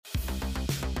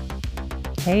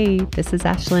Hey, this is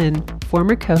Ashlyn,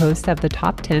 former co-host of the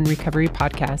Top 10 Recovery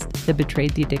podcast, The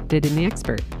Betrayed, the Addicted, and the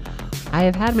Expert. I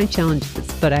have had my challenges,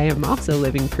 but I am also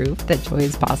living proof that joy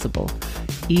is possible,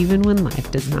 even when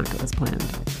life does not go as planned.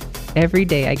 Every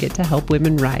day I get to help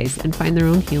women rise and find their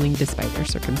own healing despite their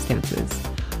circumstances.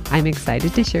 I'm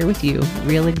excited to share with you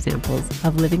real examples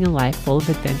of living a life full of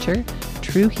adventure,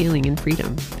 true healing, and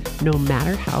freedom, no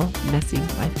matter how messy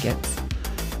life gets.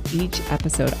 Each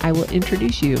episode, I will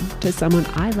introduce you to someone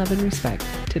I love and respect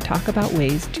to talk about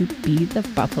ways to be the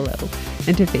buffalo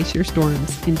and to face your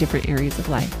storms in different areas of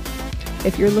life.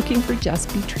 If you're looking for just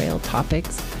betrayal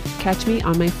topics, catch me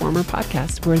on my former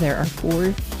podcast where there are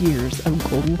 4 years of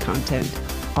golden content,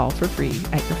 all for free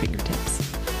at your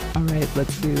fingertips. All right,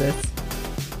 let's do this.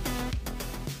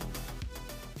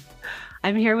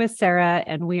 I'm here with Sarah,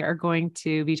 and we are going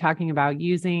to be talking about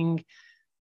using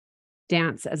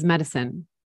dance as medicine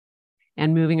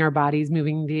and moving our bodies,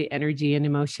 moving the energy and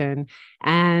emotion.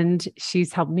 And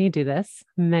she's helped me do this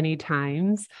many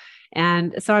times.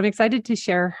 And so I'm excited to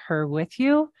share her with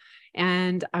you.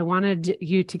 And I wanted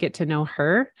you to get to know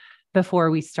her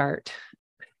before we start.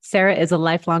 Sarah is a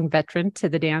lifelong veteran to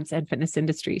the dance and fitness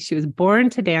industry. She was born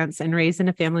to dance and raised in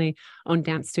a family-owned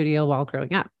dance studio while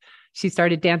growing up. She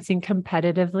started dancing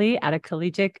competitively at a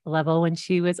collegiate level when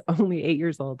she was only 8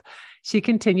 years old. She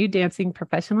continued dancing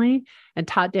professionally and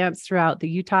taught dance throughout the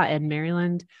Utah and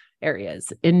Maryland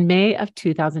areas. In May of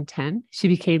 2010, she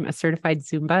became a certified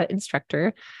Zumba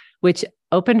instructor, which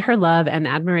opened her love and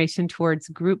admiration towards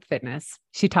group fitness.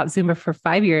 She taught Zumba for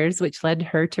 5 years, which led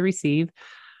her to receive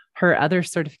her other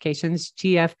certifications,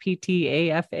 GFPT,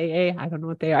 AFAA, I don't know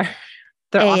what they are.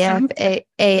 They're awesome.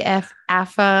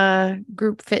 AFA,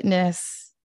 group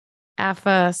fitness,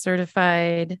 AFA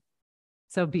certified.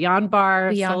 So Beyond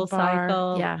Bar, Soul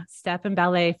Cycle, Step and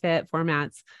Ballet Fit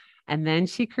formats. And then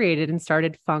she created and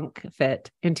started Phunk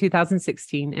Fit in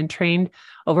 2016 and trained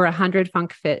over 100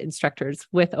 Phunk Fit instructors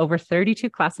with over 32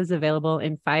 classes available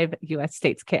in 5 US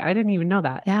states. Okay, I didn't even know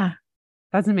that. Yeah.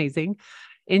 That's amazing.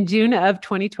 In June of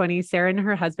 2020, Sarah and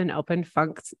her husband opened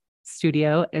Funk's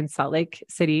studio in Salt Lake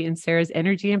City, and Sarah's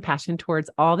energy and passion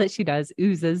towards all that she does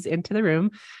oozes into the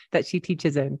room that she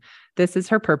teaches in. This is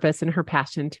her purpose and her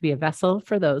passion to be a vessel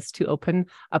for those to open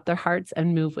up their hearts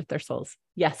and move with their souls.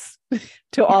 Yes,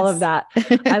 to all of that.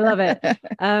 I love it.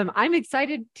 I'm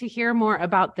excited to hear more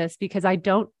about this because I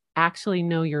don't actually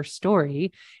know your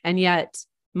story. And yet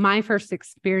my first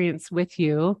experience with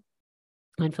you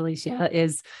and Felicia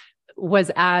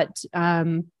was at,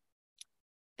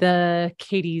 the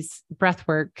Katie's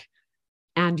breathwork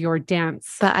and your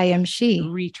dance. The I Am She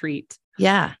retreat.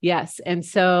 Yeah. Yes. And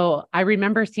so I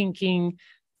remember thinking,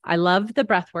 I love the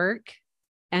breathwork.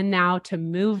 And now to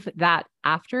move that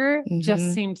after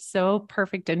just seemed so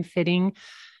perfect and fitting.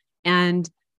 And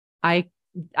I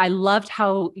loved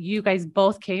how you guys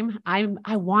both came. I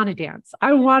want to dance.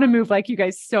 I want to move like you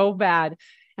guys so bad.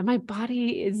 And my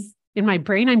body is in my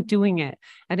brain, I'm doing it.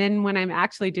 And then when I'm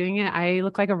actually doing it, I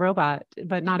look like a robot,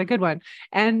 but not a good one.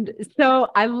 And so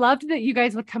I loved that you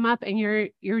guys would come up and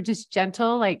you're just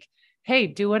gentle, like, hey,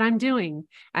 do what I'm doing.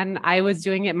 And I was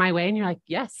doing it my way. And you're like,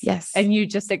 yes. And you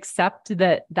just accept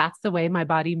that that's the way my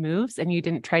body moves. And you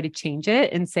didn't try to change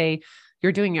it and say,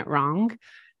 you're doing it wrong.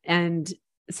 And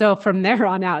so from there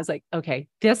on out, I was like, okay,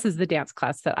 this is the dance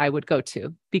class that I would go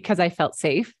to because I felt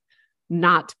safe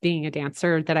not being a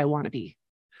dancer that I want to be.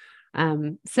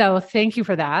 So thank you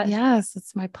for that. Yes,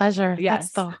 it's my pleasure.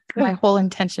 Yes. That's my whole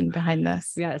intention behind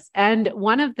this. Yes. And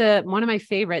one of my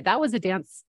favorite, that was a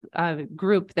dance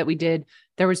group that we did.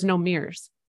 There was no mirrors.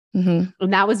 And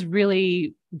that was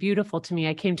really beautiful to me.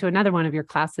 I came to another one of your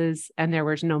classes and there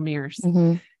was no mirrors.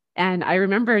 And I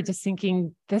remember just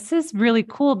thinking, this is really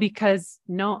cool because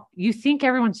you think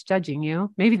everyone's judging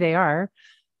you. Maybe they are,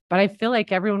 but I feel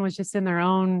like everyone was just in their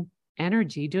own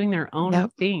energy, doing their own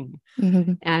thing.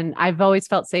 And I've always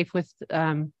felt safe with,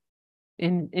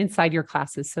 inside your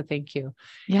classes. So thank you.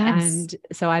 Yes. And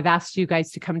so I've asked you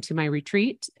guys to come to my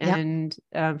retreat and,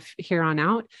 here on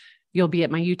out, you'll be at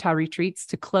my Utah retreats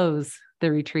to close the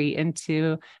retreat and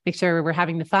to make sure we're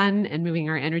having the fun and moving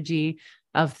our energy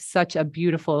of such a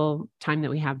beautiful time that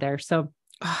we have there. So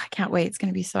I can't wait. It's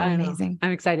going to be so amazing.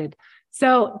 I'm excited.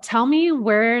 So tell me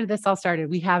where this all started.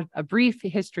 We have a brief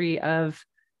history of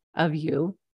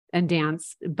you and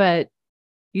dance, but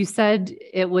you said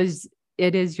it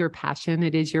is your passion,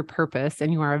 it is your purpose,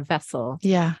 and you are a vessel.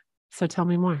 Yeah. So tell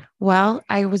me more. Well,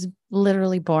 I was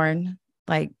literally born,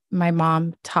 like my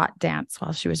mom taught dance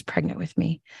while she was pregnant with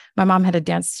me. My mom had a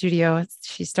dance studio.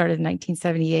 She started in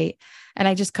 1978. And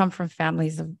I just come from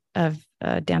families of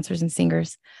dancers and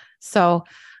singers. So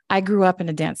I grew up in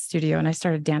a dance studio and I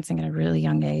started dancing at a really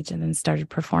young age and then started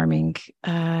performing.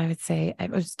 I would say I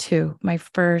was 2. My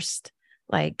first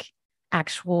like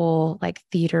actual like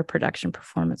theater production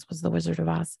performance was The Wizard of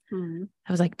Oz. Mm-hmm.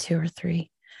 I was like 2 or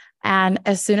 3. And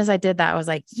as soon as I did that, I was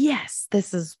like, yes,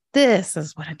 this is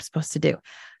what I'm supposed to do.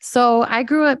 So I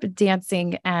grew up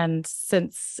dancing. And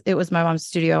since it was my mom's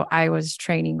studio, I was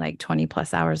training like 20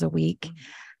 plus hours a week. Mm-hmm.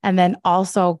 And then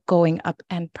also going up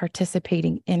and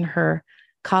participating in her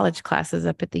college classes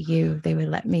up at the U. They would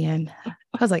let me in. I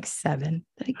was like 7.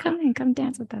 Like, come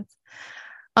dance with us.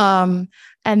 And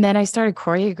then I started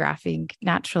choreographing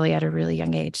naturally at a really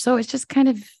young age. So it's just kind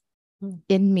of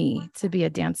in me to be a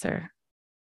dancer.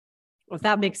 Well,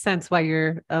 that makes sense why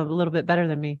you're a little bit better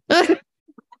than me.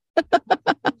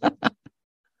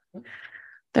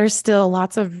 There's still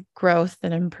lots of growth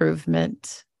and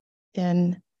improvement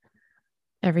in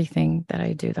everything that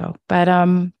I do though. But,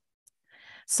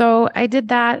 so I did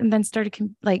that and then started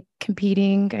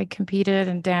competing. I competed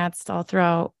and danced all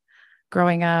throughout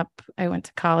growing up. I went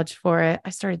to college for it.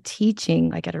 I started teaching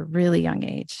like at a really young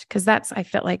age because I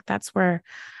felt like that's where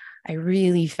I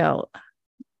really felt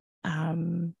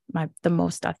the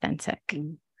most authentic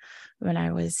when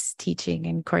I was teaching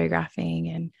and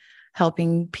choreographing and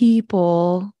helping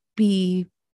people be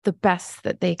the best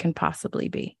that they can possibly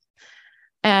be.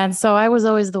 And so I was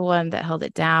always the one that held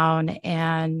it down.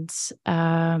 And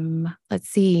let's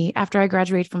see, after I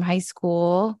graduated from high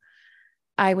school,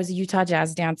 I was a Utah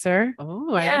jazz dancer.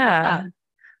 Oh, I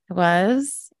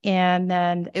was. And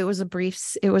then it was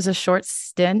a short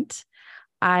stint.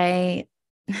 They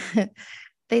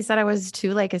said I was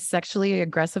too like a sexually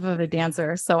aggressive of a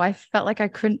dancer. So I felt like I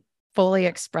couldn't fully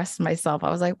express myself.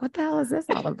 I was like, what the hell is this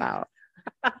all about?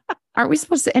 Aren't we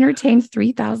supposed to entertain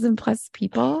 3,000 plus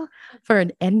people for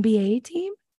an NBA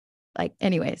team? Like,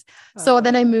 anyways. So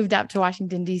then I moved up to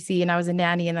Washington, D.C. and I was a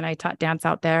nanny and then I taught dance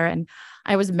out there and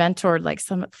I was mentored like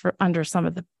under some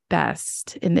of the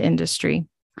best in the industry.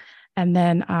 And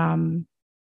then,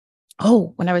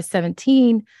 when I was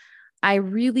 17,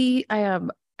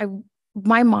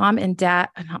 my mom and dad,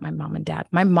 not my mom and dad,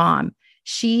 my mom,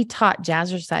 she taught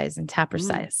jazzercise and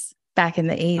tappercise back in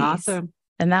the 80s. Awesome.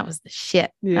 And that was the shit.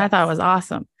 Yes. I thought it was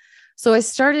awesome. So I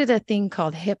started a thing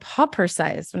called hip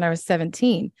hoppercise when I was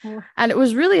 17. And it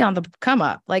was really on the come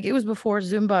up. Like it was before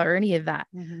Zumba or any of that.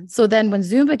 Mm-hmm. So then when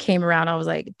Zumba came around, I was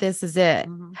like, this is it.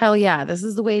 Mm-hmm. Hell yeah. This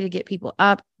is the way to get people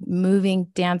up, moving,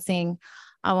 dancing.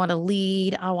 I want to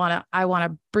lead. I want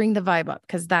to bring the vibe up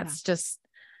because that's just.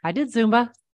 I did Zumba.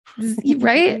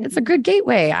 Right? It's a good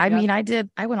gateway. I mean, I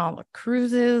went on the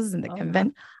cruises and the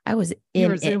convent. I was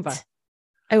in it.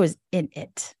 I was in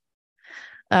it.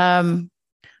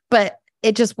 But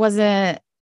it just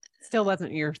still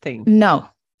wasn't your thing. No.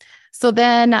 So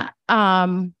then,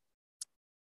 got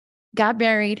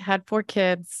married, had 4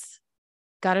 kids,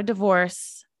 got a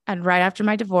divorce. And right after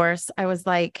my divorce, I was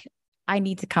like, I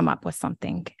need to come up with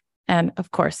something. And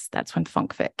of course, that's when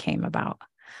Phunk Fit came about.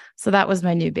 So that was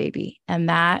my new baby. And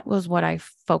that was what I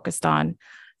focused on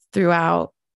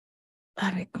throughout,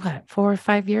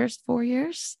 4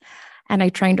 years. And I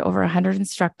trained over 100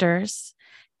 instructors.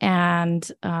 And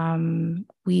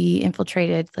we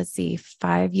infiltrated,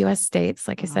 5 US states,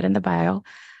 like I said in the bio.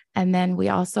 And then we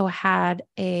also had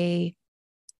a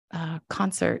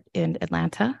concert in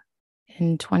Atlanta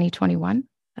in 2021.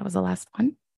 That was the last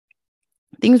one.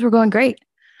 Things were going great.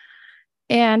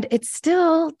 And it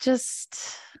still just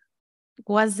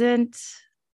wasn't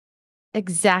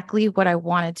exactly what I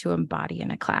wanted to embody in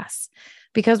a class.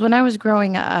 Because when I was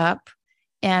growing up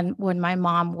and when my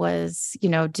mom was,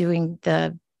 doing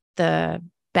the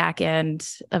back end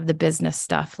of the business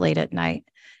stuff late at night,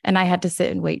 and I had to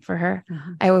sit and wait for her,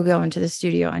 I would go into the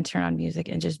studio and turn on music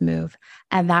and just move.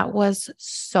 And that was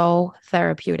so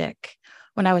therapeutic.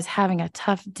 When I was having a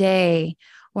tough day,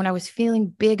 when I was feeling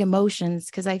big emotions,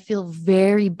 because I feel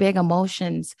very big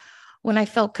emotions, when I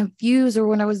felt confused or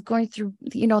when I was going through,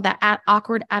 that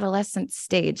awkward adolescent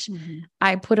stage,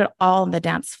 I put it all on the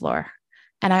dance floor.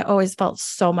 And I always felt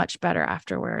so much better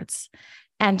afterwards.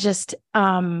 And just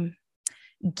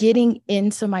getting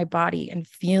into my body and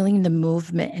feeling the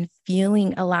movement and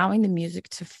allowing the music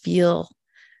to feel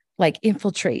like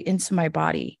infiltrate into my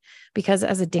body. Because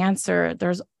as a dancer,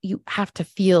 you have to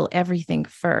feel everything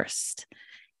first.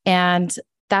 And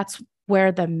that's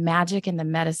where the magic and the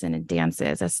medicine in dance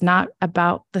is. It's not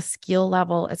about the skill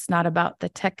level. It's not about the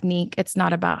technique. It's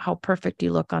not about how perfect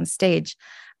you look on stage.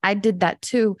 I did that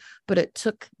too, but it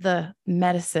took the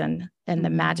medicine and the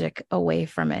magic away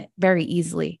from it very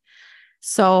easily.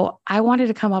 So I wanted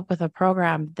to come up with a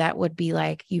program that would be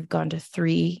like, you've gone to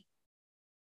 3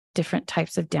 different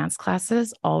types of dance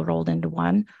classes, all rolled into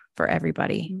one, for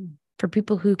everybody, for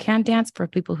people who can dance, for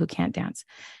people who can't dance.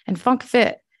 And Phunk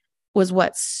Fit was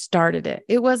what started it.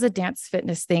 It was a dance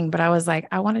fitness thing, but I was like,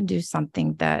 I want to do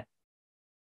something that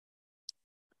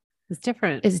is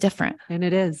different. And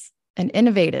it is. And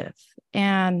innovative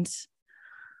and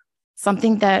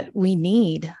something that we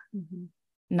need,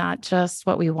 not just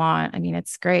what we want. I mean,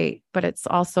 it's great, but it's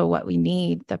also what we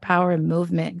need, the power of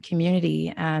movement and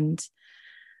community and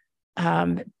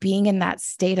being in that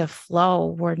state of flow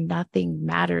where nothing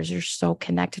matters. You're so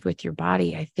connected with your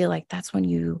body. I feel like that's when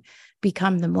you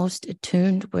become the most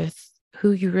attuned with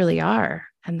who you really are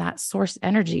and that source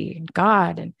energy and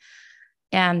God.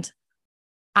 And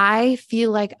I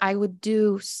feel like I would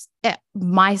do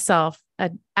myself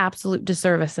an absolute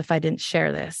disservice if I didn't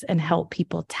share this and help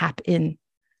people tap in.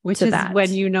 Which is that.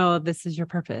 When you know this is your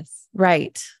purpose.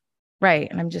 Right.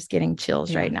 And I'm just getting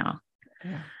chills right now.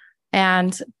 Yeah.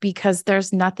 And because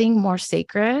there's nothing more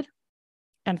sacred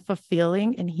and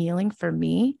fulfilling and healing for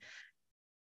me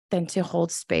than to hold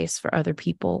space for other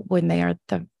people when they are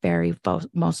the very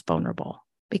most vulnerable.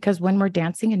 Because when we're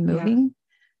dancing and moving,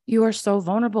 you are so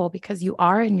vulnerable because you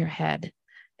are in your head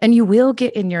and you will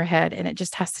get in your head. And it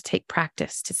just has to take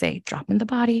practice to say, drop into the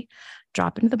body,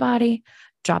 drop into the body,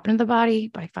 drop into the body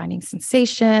by finding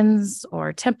sensations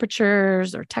or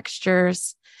temperatures or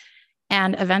textures.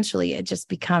 And eventually it just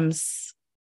becomes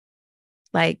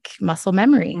like muscle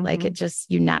memory. Like it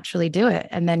just, you naturally do it.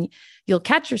 And then you'll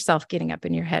catch yourself getting up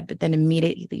in your head, but then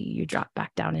immediately you drop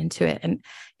back down into it. And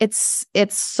it's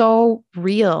so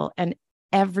real and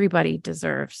everybody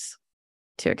deserves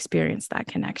to experience that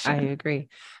connection. I agree.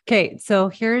 Okay. So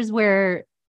here's why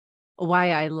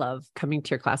I love coming to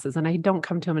your classes, and I don't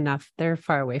come to them enough. They're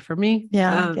far away from me.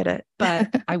 Yeah, I get it.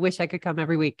 But I wish I could come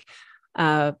every week.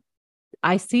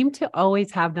 I seem to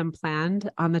always have them planned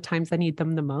on the times I need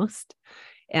them the most.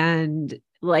 And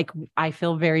like, I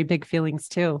feel very big feelings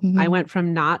too. I went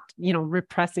from not,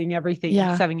 repressing everything,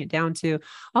 shoving it down to,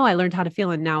 I learned how to feel.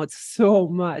 And now it's so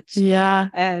much. Yeah.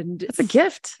 And it's a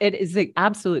gift. It is an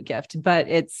absolute gift, but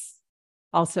it's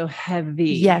also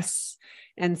heavy. Yes.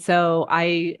 And so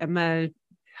I am a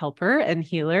helper and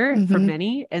healer for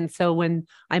many. And so when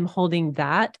I'm holding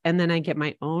that and then I get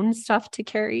my own stuff to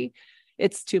carry,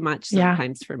 it's too much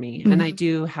sometimes for me. And I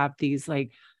do have these,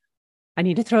 like, I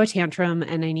need to throw a tantrum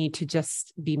and I need to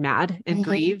just be mad and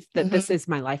grieve that this is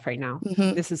my life right now.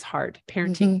 This is hard.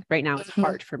 Parenting right now is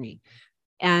hard for me.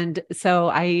 And so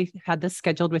I had this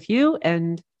scheduled with you,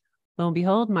 and lo and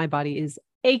behold, my body is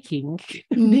aching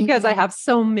because I have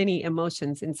so many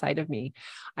emotions inside of me.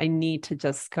 I need to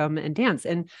just come and dance.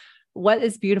 And what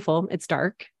is beautiful, it's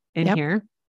dark in here.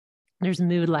 There's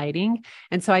mood lighting.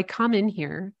 And so I come in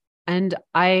here and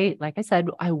like I said,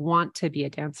 I want to be a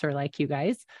dancer like you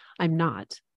guys. I'm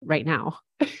not right now,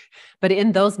 but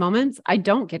in those moments, I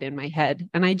don't get in my head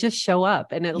and I just show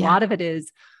up. And a lot of it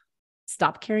is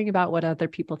stop caring about what other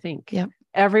people think.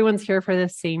 Everyone's here for the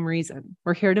same reason.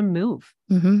 We're here to move.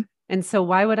 And so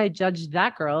why would I judge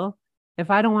that girl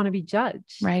if I don't want to be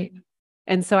judged? Right.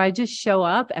 And so I just show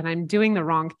up and I'm doing the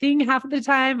wrong thing half of the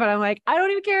time, but I'm like, I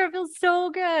don't even care. It feels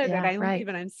so good. And I leave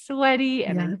and I'm sweaty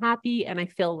and I'm happy and I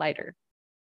feel lighter.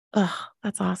 Oh,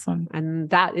 that's awesome. And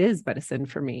that is medicine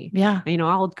for me. Yeah.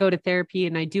 I'll go to therapy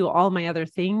and I do all my other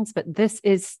things, but this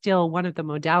is still one of the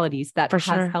modalities that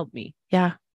has helped me.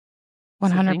 Yeah.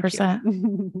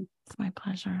 100%. It's my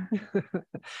pleasure.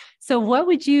 So what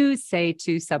would you say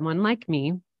to someone like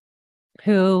me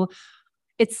who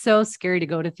it's so scary to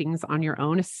go to things on your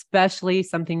own, especially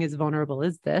something as vulnerable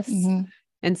as this?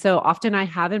 And so often I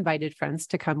have invited friends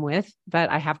to come with, but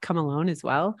I have come alone as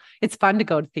well. It's fun to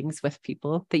go to things with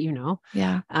people that you know.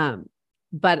 Yeah.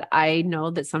 But I know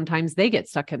that sometimes they get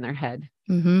stuck in their head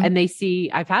and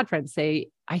I've had friends say,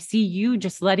 I see you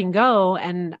just letting go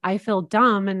and I feel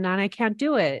dumb and then I can't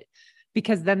do it,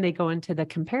 because then they go into the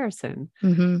comparison.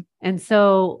 And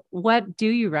so what do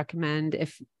you recommend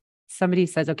if somebody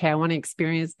says, okay, I want to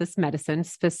experience this medicine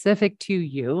specific to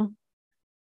you,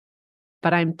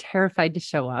 but I'm terrified to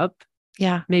show up.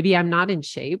 Yeah. Maybe I'm not in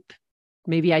shape.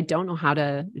 Maybe I don't know how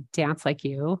to dance like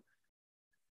you.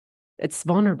 It's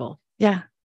vulnerable. Yeah.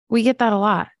 We get that a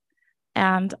lot.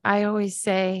 And I always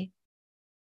say,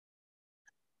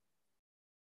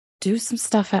 do some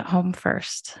stuff at home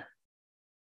first.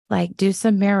 Like do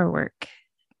some mirror work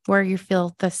where you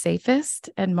feel the safest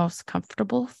and most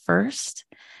comfortable first,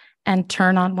 and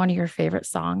turn on one of your favorite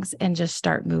songs and just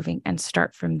start moving and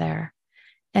start from there.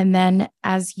 And then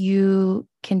as you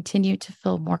continue to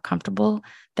feel more comfortable,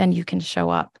 then you can show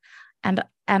up and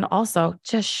also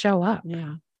just show up.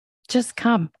 Yeah. Just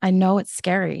come. I know it's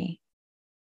scary.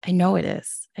 I know it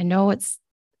is. I know it's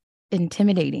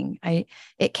intimidating.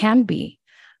 It can be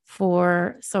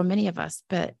for so many of us,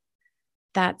 but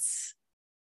that's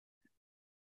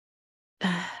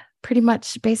pretty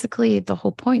much basically the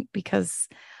whole point, because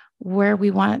where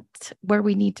we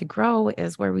need to grow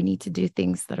is where we need to do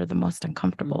things that are the most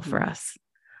uncomfortable for us.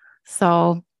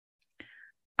 So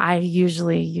I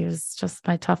usually use just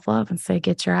my tough love and say,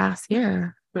 get your ass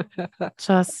here.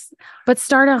 But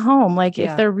start at home. Like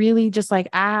if they're really just like,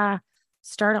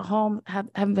 start at home, have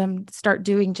them start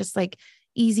doing just like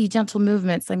easy, gentle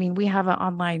movements. I mean, we have an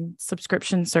online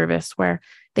subscription service where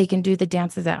they can do the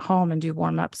dances at home and do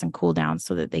warm-ups and cool downs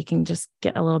so that they can just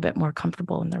get a little bit more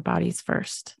comfortable in their bodies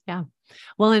first. Yeah.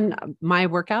 Well, in my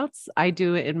workouts, I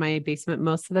do it in my basement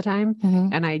most of the time.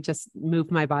 And I just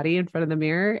move my body in front of the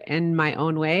mirror in my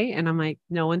own way. And I'm like,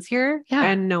 no one's here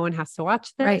and no one has to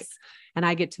watch this. Right. And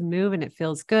I get to move and it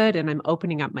feels good. And I'm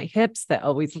opening up my hips that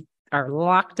always are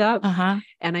locked up.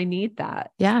 And I need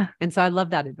that. Yeah. And so I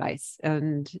love that advice.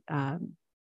 And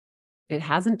it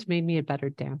hasn't made me a better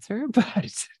dancer,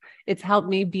 but it's helped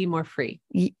me be more free.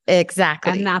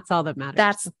 Exactly. And that's all that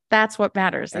matters. That's what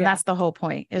matters. And that's the whole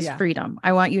point is freedom.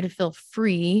 I want you to feel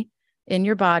free in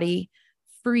your body,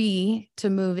 free to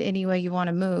move any way you want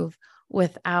to move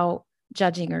without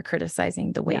judging or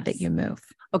criticizing the way that you move.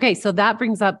 Okay. So that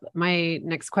brings up my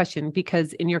next question,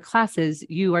 because in your classes,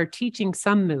 you are teaching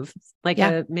some moves, like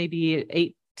maybe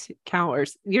 8 count, or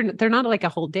they're not like a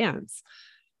whole dance,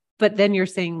 but then you're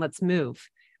saying, let's move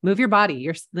your body.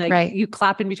 You're like, you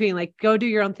clap in between, like, go do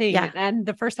your own thing. Yeah. And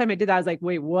the first time I did that, I was like,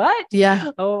 wait, what?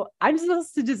 Yeah. Oh, I'm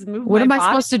supposed to just move. What am I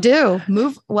supposed to do?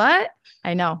 Move what?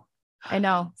 I know.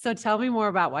 So tell me more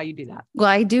about why you do that. Well,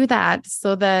 I do that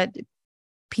so that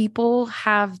people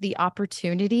have the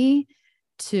opportunity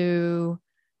to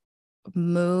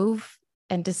move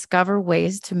and discover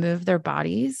ways to move their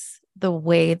bodies the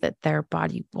way that their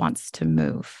body wants to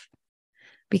move.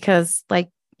 Because like,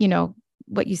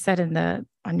 what you said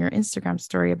on your Instagram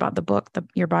story about the book,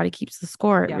 Your Body Keeps the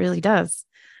Score, it really does.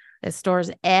 It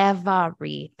stores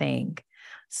everything.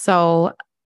 So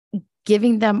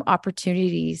giving them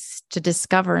opportunities to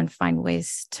discover and find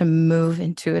ways to move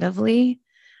intuitively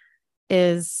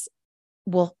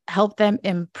will help them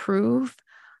improve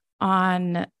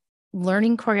on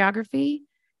learning choreography,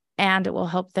 and it will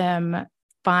help them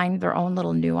find their own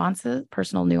little nuances,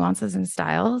 personal nuances and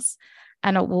styles.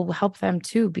 And it will help them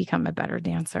to become a better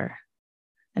dancer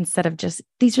instead of just,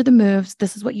 these are the moves.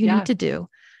 This is what you need to do.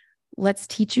 Let's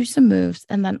teach you some moves.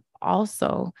 And then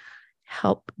also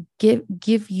help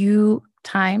give you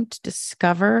time to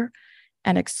discover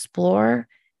and explore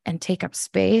and take up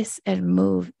space and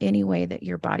move any way that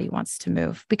your body wants to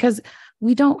move, because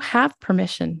we don't have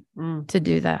permission to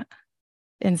do that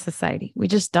in society. We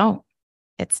just don't.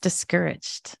 It's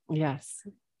discouraged. Yes.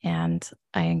 And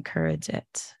I encourage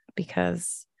it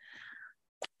because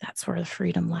that's where the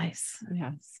freedom lies.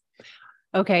 Yes.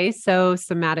 Okay. So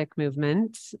somatic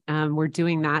movement, we're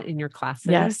doing that in your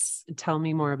classes. Yes. Tell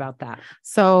me more about that.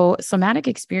 So somatic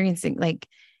experiencing, like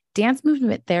dance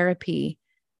movement therapy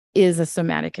is a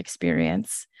somatic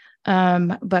experience.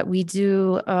 But we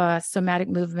do somatic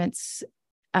movements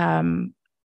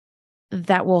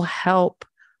that will help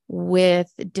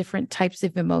with different types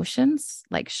of emotions,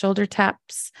 like shoulder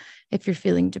taps. If you're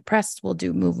feeling depressed, we'll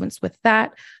do movements with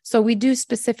that. So we do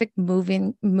specific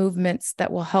movements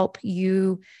that will help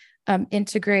you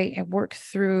integrate and work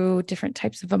through different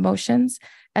types of emotions.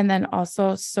 And then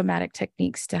also somatic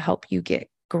techniques to help you get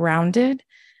grounded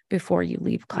before you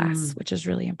leave class, which is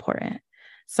really important.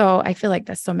 So I feel like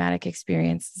the somatic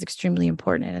experience is extremely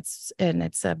important. It's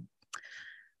a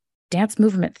dance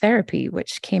movement therapy,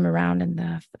 which came around in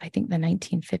the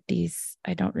 1950s.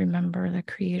 I don't remember the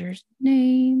creator's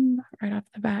name right off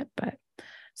the bat, but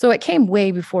so it came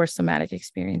way before somatic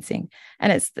experiencing.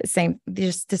 And it's the same,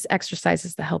 just this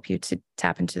exercises to help you to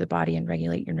tap into the body and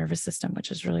regulate your nervous system,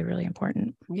 which is really, really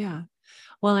important. Yeah.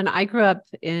 Well, and I grew up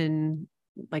in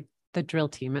like the drill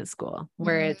team at school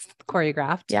where it's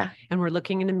choreographed. Yeah. And we're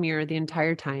looking in a mirror the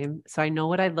entire time. So I know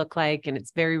what I look like, and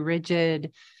it's very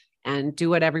rigid, and do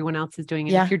what everyone else is doing.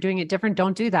 And if you're doing it different,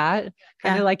 don't do that.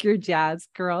 Kind of like your jazz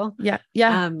girl. Yeah.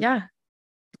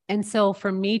 And so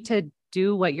for me to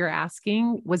do what you're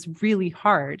asking was really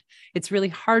hard. It's really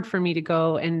hard for me to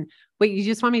go and wait, you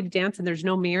just want me to dance and there's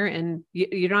no mirror and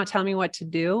you're not telling me what to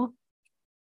do.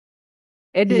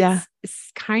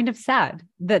 It's kind of sad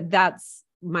that that's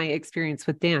my experience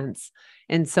with dance.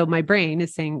 And so my brain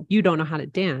is saying, you don't know how to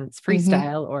dance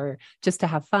freestyle or just to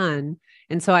have fun.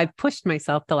 And so I've pushed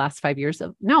myself the last 5 years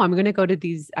of, no, I'm going to go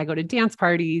to I go to dance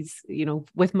parties,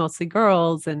 with mostly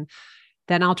girls. And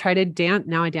then I'll try to dance.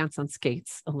 Now I dance on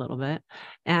skates a little bit,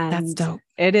 and That's dope.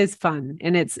 it is fun.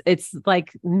 And it's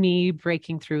like me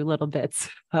breaking through little bits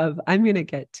of, I'm going to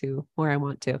get to where I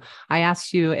want to. I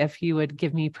asked you if you would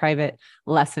give me private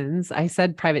lessons. I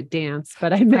said private dance,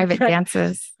 but I meant Private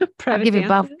dances. private I'll give you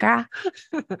both, dances.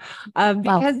 girl.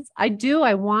 Because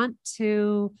I want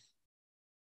to,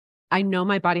 I know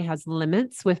my body has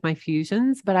limits with my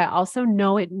fusions, but I also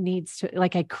know it needs to,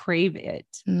 like, I crave it.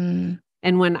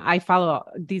 And when I follow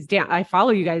I follow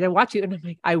you guys, I watch you, and I'm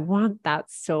like, I want that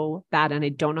so bad. And I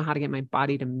don't know how to get my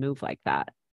body to move like that.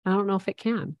 I don't know if it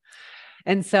can.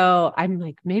 And so I'm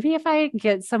like, maybe if I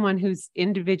get someone who's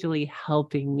individually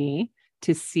helping me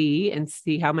to see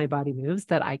how my body moves,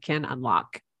 that I can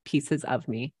unlock pieces of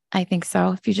me. I think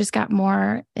so. If you just got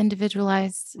more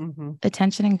individualized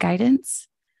attention and guidance,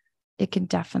 it can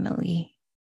definitely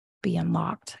be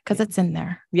unlocked because it's in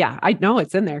there. Yeah, I know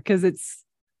it's in there because it's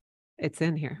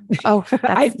in here. Oh,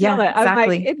 I feel it. Exactly. I'm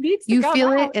like, it needs to you come feel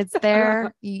out. it. It's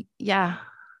there. Yeah.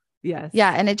 Yes.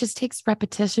 Yeah. And it just takes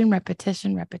repetition. Like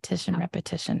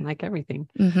everything.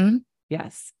 Mm-hmm.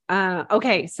 Yes.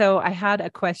 Okay. So I had a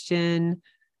question.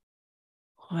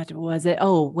 What was it?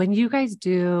 Oh, when you guys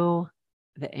do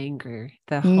the anger,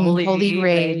 the holy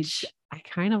rage, I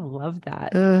kind of love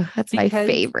that. That's my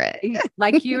favorite.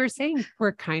 Like you were saying,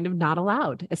 we're kind of not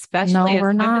allowed, especially no, as we're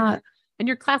women. not. And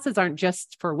your classes aren't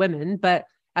just for women, but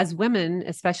as women,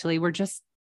 especially, we're just,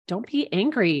 don't be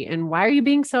angry. And why are you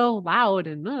being so loud?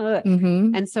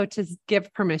 And so to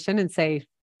give permission and say,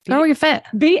 throw your fit,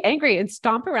 be angry and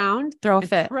stomp around, throw a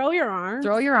fit, throw your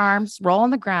arms, roll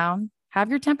on the ground, have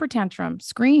your temper tantrum,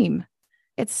 scream.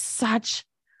 It's such,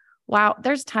 wow.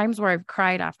 There's times where I've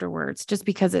cried afterwards just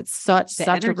because it's such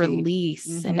a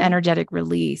release, an energetic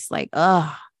release. Like,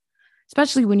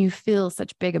 especially when you feel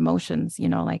such big emotions,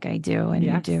 like I do and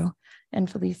you do. And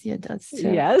Felicia does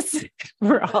too. Yes.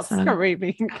 We're all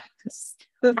screaming.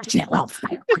 Yes.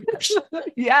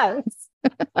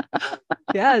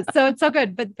 Yeah. So it's so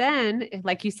good. But then,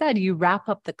 like you said, you wrap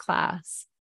up the class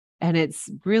and it's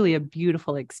really a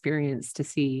beautiful experience to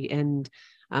see. And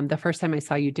the first time I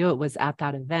saw you do it was at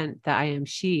that event, the I Am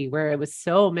She, where it was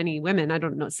so many women, I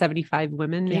don't know, 75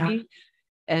 women maybe. Yeah.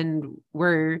 And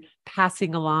we're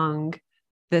passing along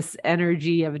this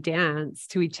energy of dance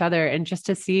to each other, and just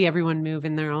to see everyone move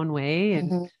in their own way.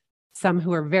 And some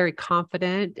who are very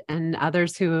confident, and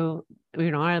others who,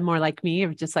 are more like me,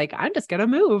 of just like, I'm just going to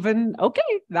move. And okay,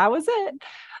 that was it.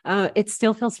 It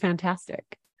still feels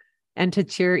fantastic. And to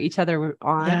cheer each other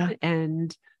on. Yeah.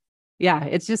 And yeah,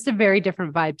 it's just a very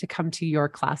different vibe to come to your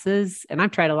classes. And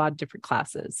I've tried a lot of different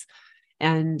classes,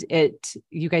 and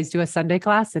you guys do a Sunday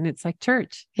class and it's like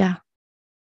church. Yeah.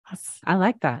 I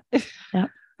like that. Yeah.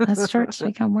 That's church.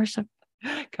 We come worship.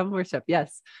 Come worship.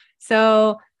 Yes.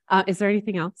 So, is there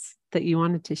anything else that you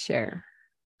wanted to share?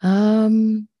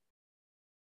 Not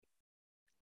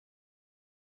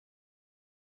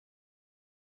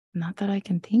that I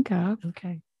can think of.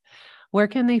 Okay. Where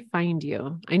can they find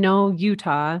you? I know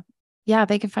Utah. Yeah,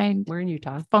 they can find. We're in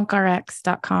Utah.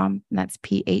 PhunkRx.com. And that's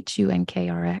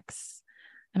PhunkRx.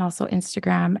 And also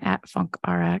Instagram at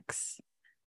PhunkRx.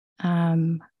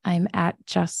 I'm at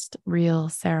Just Real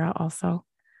Sarah also.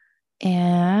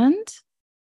 And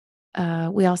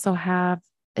we also have,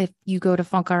 if you go to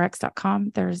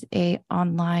PhunkRx.com, there's a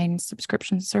online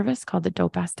subscription service called the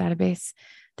Dope Ass Database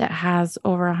that has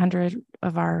over 100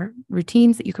 of our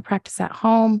routines that you could practice at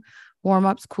home,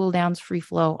 warm-ups, cool downs, free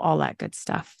flow, all that good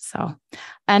stuff. So,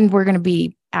 and we're going to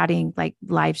be adding like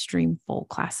live stream full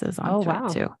classes on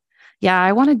it too. Yeah,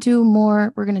 I want to do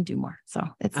more. We're going to do more. So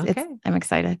I'm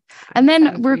excited. And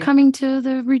then we're coming to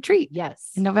the retreat.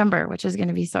 Yes. In November, which is going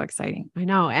to be so exciting. I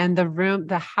know. And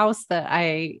the house that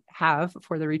I have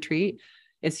for the retreat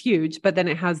is huge, but then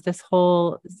it has this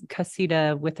whole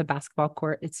casita with a basketball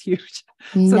court. It's huge.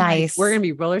 So nice. We're going to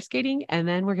be roller skating, and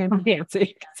then we're going to be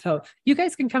dancing. So you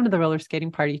guys can come to the roller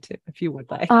skating party too, if you would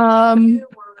like.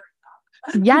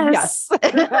 Yes.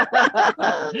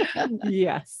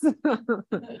 Yes.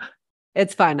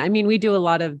 It's fun. I mean, we do a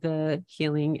lot of the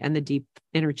healing and the deep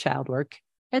inner child work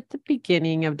at the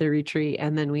beginning of the retreat,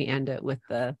 and then we end it with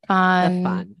the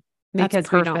fun.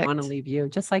 Because we don't want to leave you,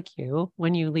 just like you.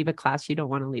 When you leave a class, you don't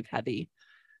want to leave heavy.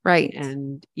 Right.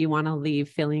 And you want to leave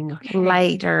feeling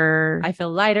lighter. I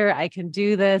feel lighter. I can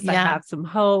do this. Yeah. I have some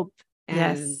hope.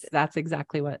 And that's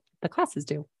exactly what the classes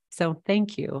do. So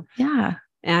thank you. Yeah.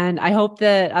 And I hope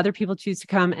that other people choose to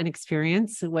come and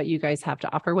experience what you guys have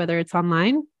to offer, whether it's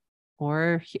online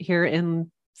or here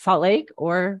in Salt Lake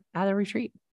or at a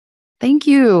retreat. Thank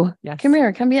you. Yes. Come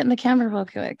here. Come get in the camera real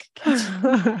quick.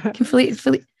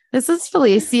 This is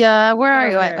Felicia. Where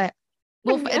are you?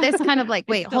 Well, it's kind of like,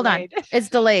 wait, hold on. delayed. It's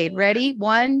delayed. Ready?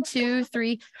 1, 2,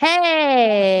 3. Hey.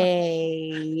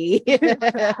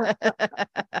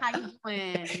 How you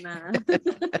doing?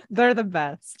 They're the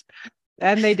best.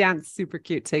 And they dance super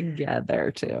cute together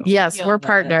too. Yes, Yeah. we're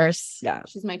partners. Yeah.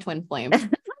 She's my twin flame.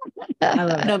 I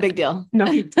love No it. big deal. No.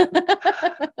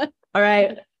 All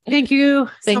right. Thank you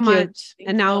Thank so you. much. Thank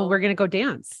and now you. we're going to go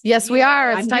dance. Yes, we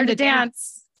are. It's I'm time here to to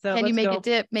dance. So Can you let's make go. it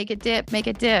dip? Make it dip. Make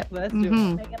it dip. Let's do it.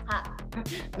 Mhm. Make it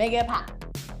pop. Make it pop.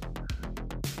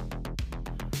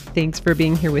 Thanks for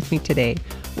being here with me today,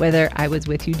 whether I was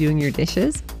with you doing your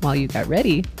dishes while you got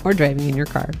ready or driving in your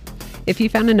car. If you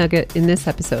found a nugget in this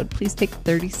episode, please take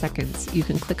 30 seconds. You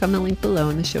can click on the link below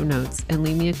in the show notes and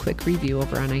leave me a quick review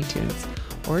over on iTunes.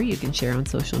 Or you can share on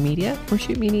social media or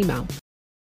shoot me an email.